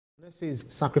Nurses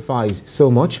sacrifice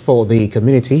so much for the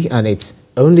community, and it's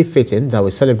only fitting that we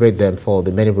celebrate them for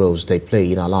the many roles they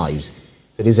play in our lives.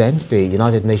 To this end, the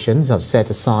United Nations have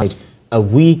set aside a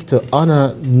week to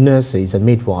honor nurses and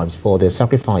midwives for their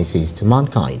sacrifices to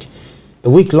mankind.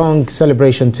 The week-long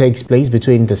celebration takes place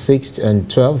between the 6th and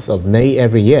 12th of May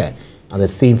every year, and the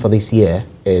theme for this year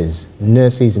is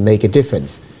Nurses Make a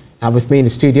Difference. And with me in the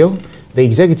studio, the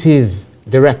Executive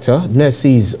Director,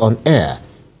 Nurses on Air,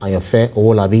 Ayofe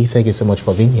Owolabi. Thank you so much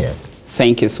for being here.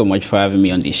 Thank you so much for having me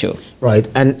on the show. Right,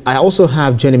 and I also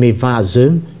have joining me via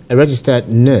Zoom, a registered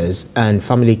nurse and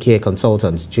family care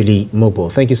consultant, Julie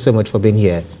Mobo. Thank you so much for being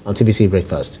here on TBC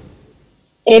Breakfast.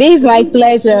 It is my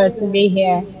pleasure to be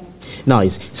here.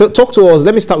 Nice. So talk to us,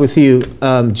 let me start with you,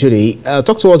 Julie.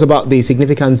 Talk to us about the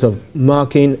significance of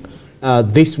marking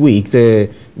this week,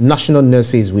 the National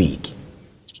Nurses Week.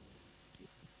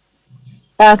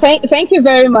 Thank you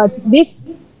very much.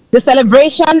 The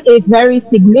celebration is very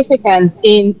significant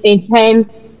in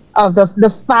terms of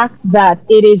the fact that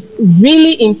it is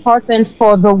really important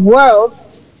for the world,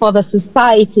 for the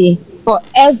society, for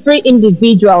every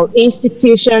individual,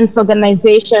 institutions,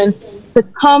 organizations to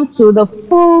come to the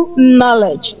full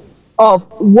knowledge of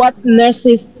what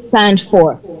nurses stand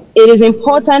for. It is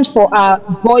important for our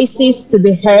voices to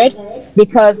be heard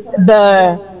because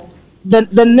the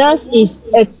nurse is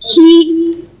a key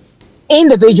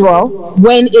individual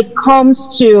when it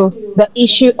comes to the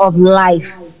issue of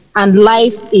life, and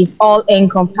life is all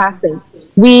encompassing.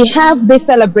 We have this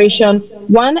celebration,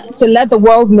 one, to let the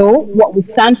world know what we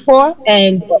stand for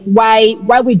and why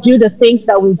we do the things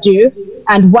that we do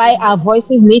and why our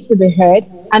voices need to be heard.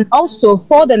 And also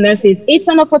for the nurses, it's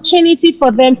an opportunity for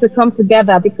them to come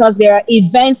together because there are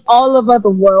events all over the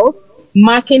world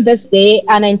marking this day,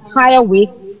 an entire week.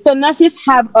 So nurses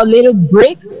have a little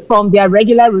break from their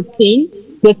regular routine.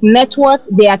 They network,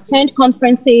 they attend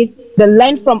conferences, they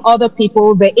learn from other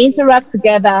people, they interact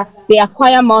together, they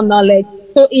acquire more knowledge.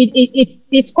 So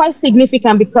it's quite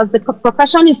significant because the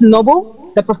profession is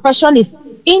noble, the profession is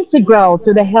integral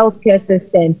to the healthcare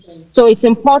system. So it's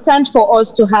important for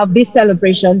us to have this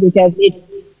celebration because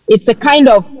it's a kind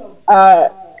of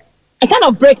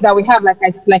break that we have, like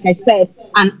I said,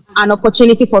 and an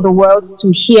opportunity for the world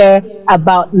to hear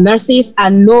about nurses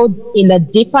and know in a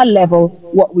deeper level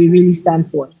what we really stand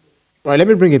for. Right, let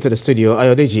me bring it to the studio.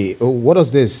 Ayodeji, what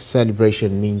does this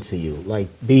celebration mean to you? Like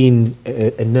being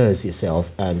a nurse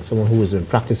yourself and someone who has been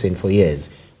practicing for years,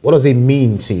 what does it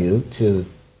mean to you to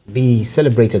be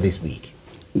celebrated this week?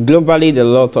 Globally, there are a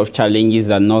lot of challenges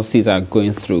that nurses are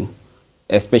going through,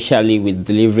 especially with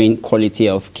delivering quality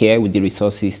health care with the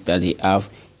resources that they have.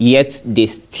 Yet they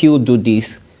still do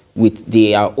this with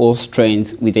their own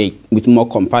strength, with more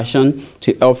compassion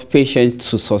to help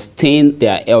patients to sustain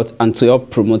their health and to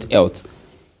help promote health.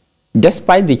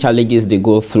 Despite the challenges they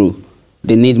go through,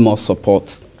 they need more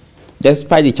support.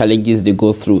 Despite the challenges they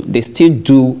go through, they still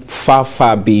do far,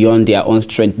 far beyond their own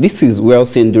strength. This is well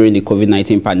seen during the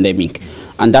COVID-19 pandemic.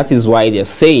 And that is why they're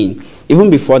saying, even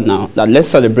before now, that let's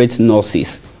celebrate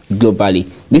nurses globally.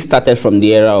 This started from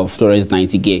the era of Florence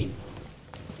Nightingale,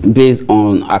 based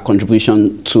on our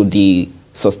contribution to the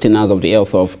sustenance of the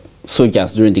health of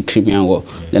soldiers during the Crimean War.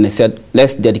 Then they said,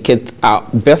 let's dedicate our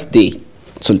birthday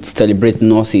to celebrate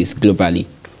nurses globally.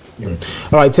 All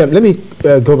right, let me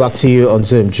go back to you on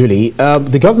Zoom, Julie.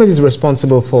 The government is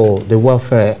responsible for the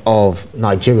welfare of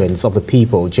Nigerians, of the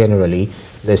people generally,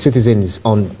 the citizens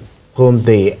on whom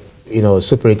they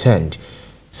superintend.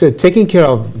 So taking care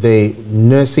of the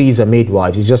nurses and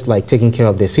midwives is just like taking care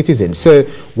of their citizens. So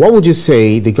what would you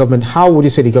say the government, how would you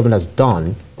say the government has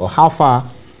done, or how far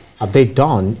have they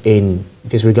done in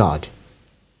this regard?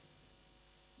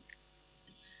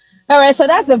 All right, so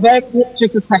that's a very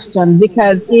tricky question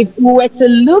because if we were to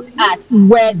look at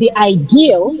where the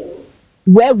ideal,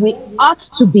 where we ought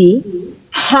to be,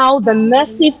 how the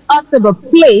nurses ought to be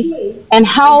placed, and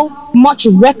how much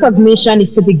recognition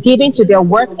is to be given to their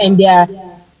work and their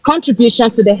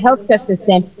contribution to the healthcare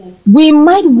system, we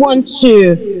might want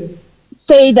to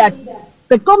say that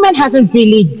the government hasn't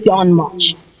really done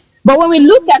much. But when we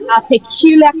look at our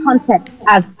peculiar context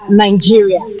as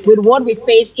Nigeria, with what we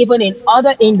face even in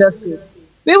other industries,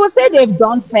 we will say they've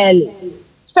done fairly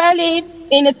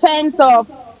in the terms of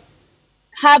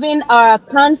having a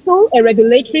council, a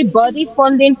regulatory body,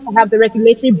 funding to have the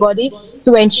regulatory body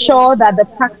to ensure that the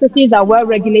practices are well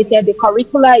regulated, the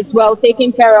curricula is well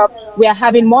taken care of. We are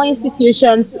having more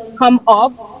institutions come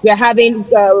up. We are having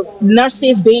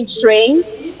nurses being trained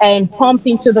and pumped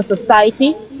into the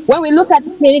society. When we look at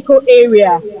the clinical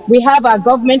area, we have our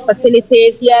government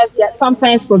facilities. Yes, there's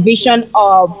sometimes provision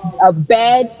of a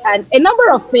bed and a number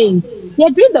of things. they're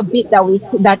doing the bit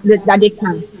that they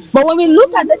can. But when we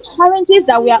look at the challenges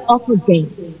that we are up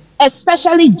against,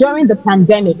 especially during the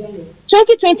pandemic,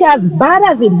 2020, as bad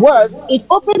as it was, it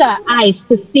opened our eyes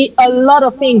to see a lot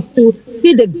of things, to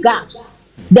see the gaps,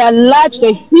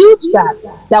 the huge gap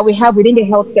that we have within the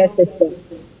healthcare system.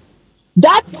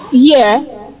 That year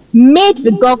made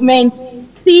the government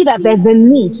see that there's a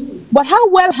need. But how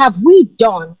well have we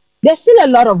done? There's still a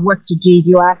lot of work to do, if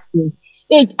you ask me.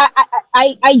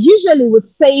 I usually would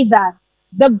say that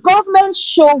the government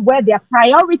show where their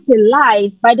priority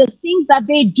lies by the things that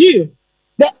they do.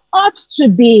 There ought to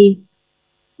be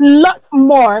a lot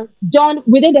more done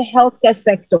within the healthcare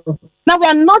sector. Now, we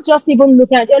are not just even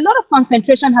looking at, a lot of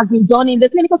concentration has been done in the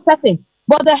clinical setting,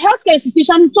 but the healthcare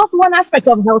institution is just one aspect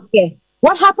of healthcare.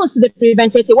 What happens to the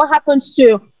preventative? What happens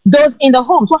to those in the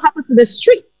homes? What happens to the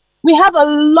streets? We have a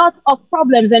lot of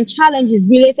problems and challenges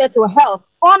related to health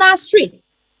on our streets.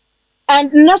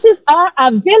 And nurses are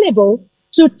available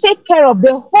to take care of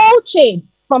the whole chain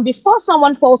from before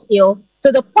someone falls ill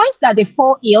to the point that they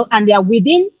fall ill and they are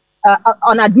within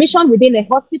on admission within a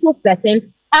hospital setting,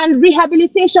 and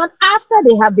rehabilitation after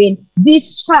they have been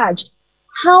discharged.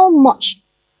 How much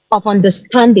of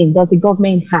understanding does the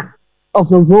government have of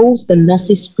the roles the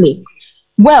nurses play?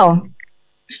 Well,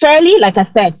 fairly, like I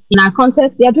said, in our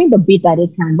context, they are doing the bit that they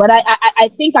can. But I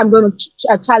think I'm going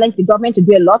to challenge the government to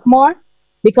do a lot more,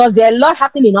 because there are a lot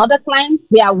happening in other climes.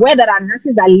 They are aware that our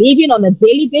nurses are leaving on a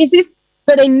daily basis.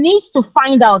 So they need to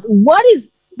find out what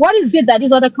is it that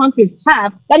these other countries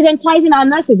have that is enticing our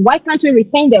nurses? Why can't we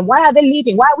retain them? Why are they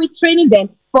leaving? Why are we training them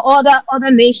for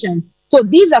other nations? So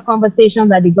these are conversations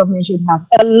that the government should have.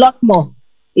 A lot more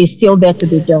is still there to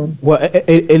be done. Well,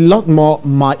 a lot more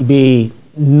might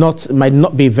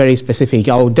not be very specific.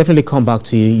 I'll definitely come back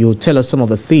to you. You'll tell us some of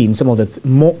the things, some of the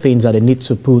more things that they need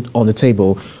to put on the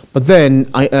table. But then,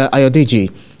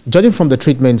 Ayodeji, judging from the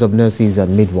treatment of nurses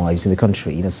and midwives in the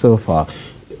country, so far,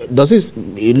 does this,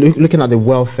 looking at the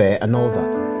welfare and all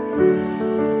that?